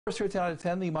First here tonight at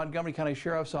 10, the Montgomery County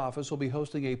Sheriff's Office will be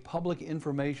hosting a public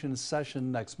information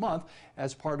session next month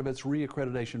as part of its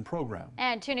reaccreditation program.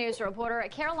 And 2 News reporter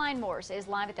Caroline Morse is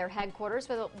live at their headquarters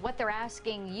with what they're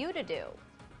asking you to do.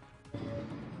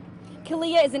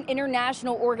 CALEA is an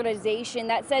international organization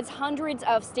that sets hundreds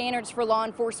of standards for law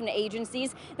enforcement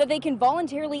agencies that they can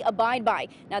voluntarily abide by.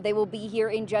 Now, they will be here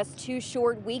in just 2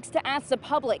 short weeks to ask the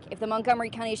public if the Montgomery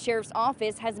County Sheriff's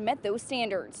Office has met those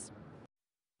standards.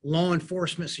 Law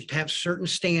enforcement should have certain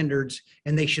standards,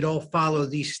 and they should all follow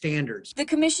these standards. The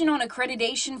Commission on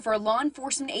Accreditation for Law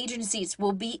Enforcement Agencies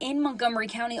will be in Montgomery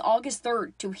County August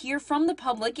 3rd to hear from the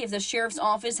public if the Sheriff's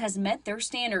Office has met their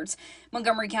standards.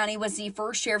 Montgomery County was the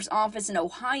first Sheriff's Office in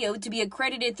Ohio to be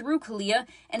accredited through CALEA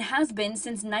and has been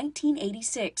since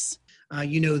 1986.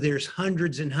 There's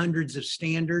hundreds and hundreds of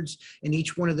standards, and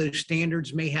each one of those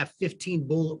standards may have 15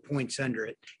 bullet points under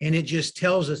it. And it just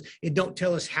tells us, it don't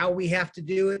tell us how we have to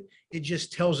do it. It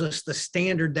just tells us the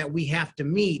standard that we have to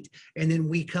meet, and then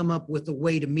we come up with a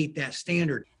way to meet that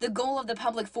standard. The goal of the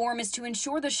public forum is to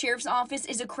ensure the Sheriff's Office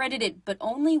is accredited, but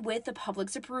only with the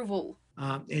public's approval.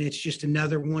 And it's just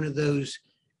another one of those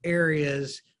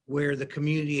areas where the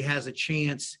community has a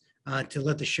chance to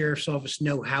let the Sheriff's Office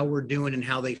know how we're doing and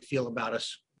how they feel about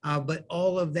us. But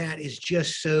all of that is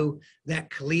just so that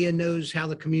CALEA knows how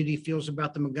the community feels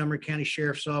about the Montgomery County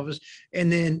Sheriff's Office.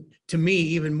 And then to me,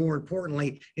 even more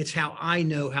importantly, it's how I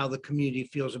know how the community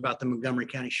feels about the Montgomery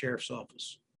County Sheriff's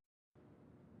Office.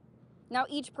 Now,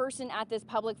 each person at this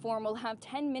public forum will have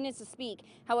 10 minutes to speak.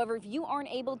 However, if you aren't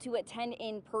able to attend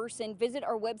in person, visit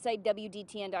our website,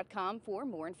 WDTN.com, for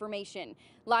more information.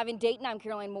 Live in Dayton, I'm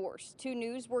Caroline Morse, 2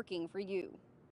 News, working for you.